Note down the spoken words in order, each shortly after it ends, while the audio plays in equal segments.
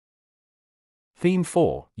Theme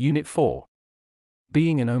 4, Unit 4.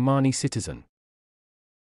 Being an Omani citizen.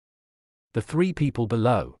 The three people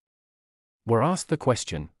below were asked the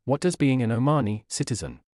question, what does being an Omani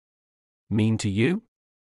citizen mean to you?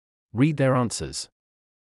 Read their answers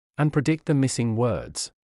and predict the missing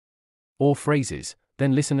words or phrases,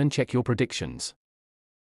 then listen and check your predictions.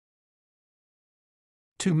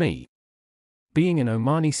 To me, being an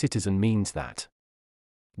Omani citizen means that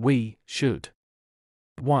we should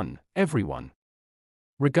 1. Everyone,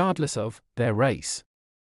 regardless of their race,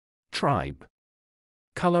 tribe,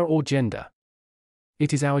 color or gender.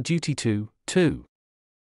 It is our duty to 2.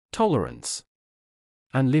 Tolerance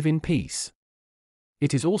and live in peace.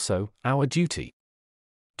 It is also our duty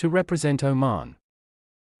to represent Oman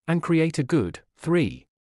and create a good 3.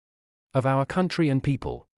 Of our country and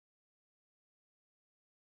people.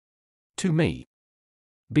 To me,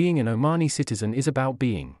 being an Omani citizen is about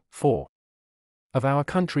being 4. Of our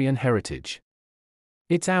country and heritage.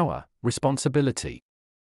 It's our responsibility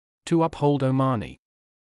to uphold Omani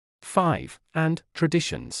 5. And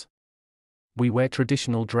traditions. We wear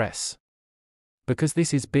traditional dress because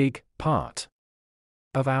this is big part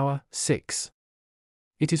of our 6.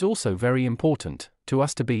 It is also very important to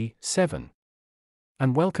us to be 7.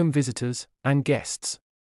 And welcome visitors and guests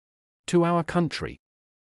to our country.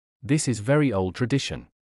 This is very old tradition.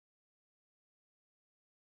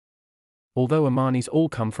 Although Omanis all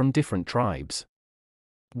come from different tribes,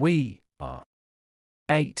 we are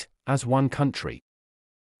 8 as one country.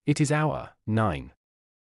 It is our 9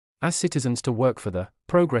 as citizens to work for the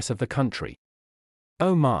progress of the country.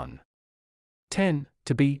 Oman 10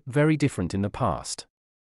 to be very different in the past.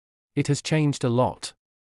 It has changed a lot.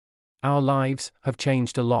 Our lives have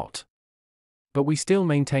changed a lot. But we still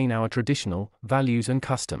maintain our traditional values and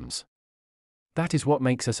customs. That is what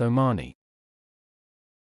makes us Omani.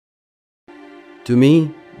 To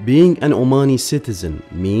me, being an Omani citizen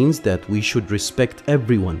means that we should respect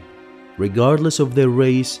everyone, regardless of their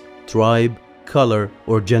race, tribe, color,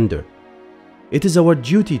 or gender. It is our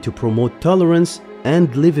duty to promote tolerance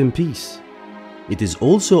and live in peace. It is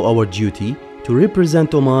also our duty to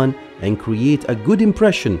represent Oman and create a good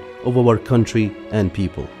impression of our country and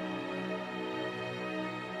people.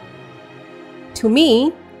 To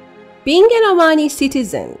me, being an Omani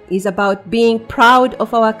citizen is about being proud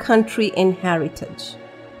of our country and heritage.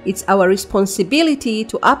 It's our responsibility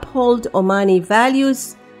to uphold Omani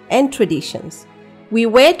values and traditions. We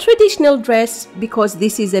wear traditional dress because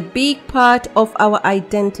this is a big part of our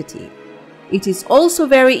identity. It is also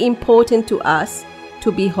very important to us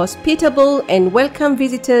to be hospitable and welcome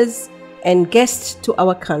visitors and guests to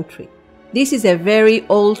our country. This is a very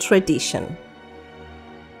old tradition.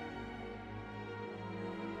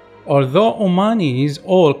 Although Omanis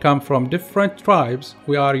all come from different tribes,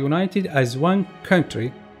 we are united as one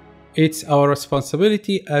country. It's our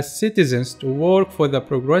responsibility as citizens to work for the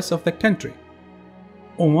progress of the country.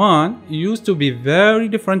 Oman used to be very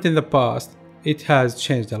different in the past. It has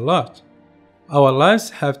changed a lot. Our lives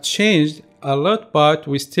have changed a lot, but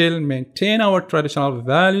we still maintain our traditional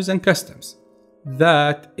values and customs.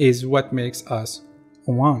 That is what makes us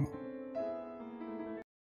Oman.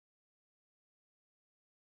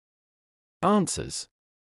 Answers.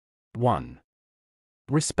 1.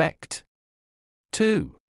 Respect.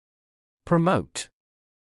 2. Promote.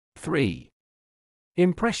 3.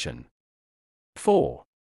 Impression. 4.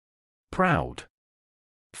 Proud.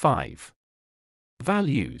 5.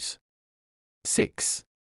 Values. 6.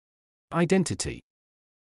 Identity.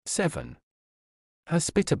 7.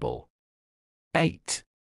 Hospitable. 8.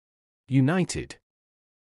 United.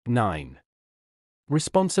 9.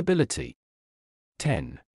 Responsibility.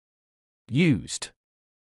 10. Used.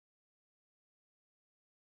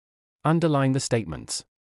 Underline the statements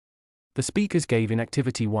the speakers gave in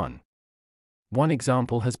Activity 1. One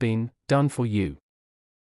example has been done for you.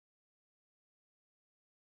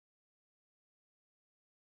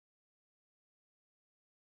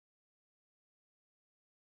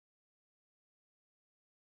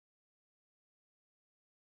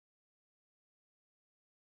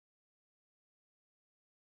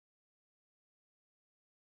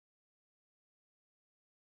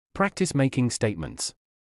 Practice making statements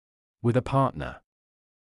with a partner.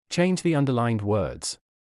 Change the underlined words.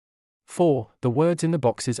 4. The words in the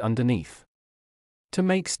boxes underneath. To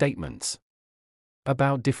make statements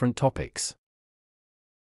about different topics.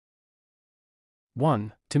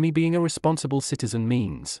 1. To me, being a responsible citizen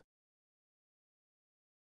means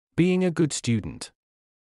being a good student.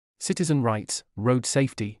 Citizen rights, road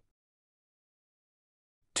safety.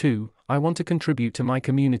 2. I want to contribute to my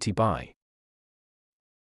community by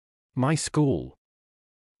my school,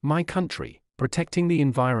 my country, protecting the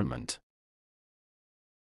environment.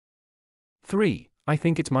 3. I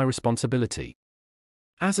think it's my responsibility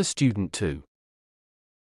as a student to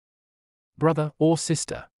brother or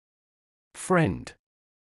sister, friend,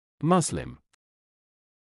 Muslim.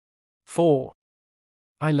 4.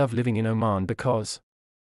 I love living in Oman because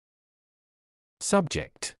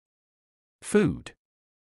subject, food,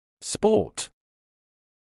 sport.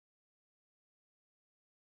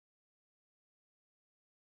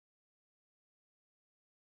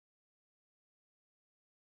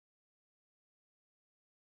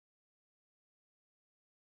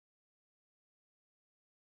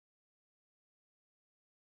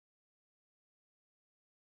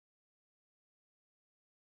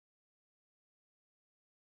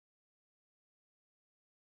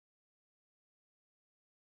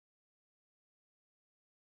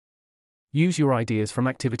 Use your ideas from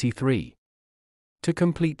Activity 3 to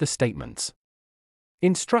complete the statements.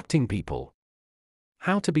 Instructing people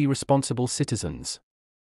how to be responsible citizens.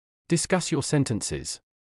 Discuss your sentences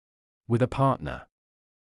with a partner.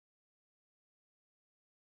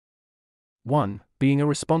 1. Being a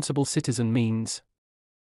responsible citizen means.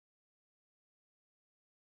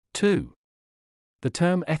 2. The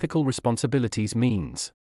term ethical responsibilities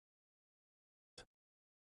means.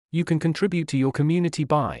 You can contribute to your community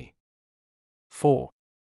by. 4.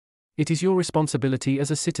 It is your responsibility as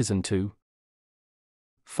a citizen to.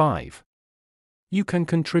 5. You can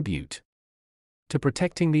contribute to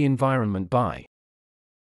protecting the environment by.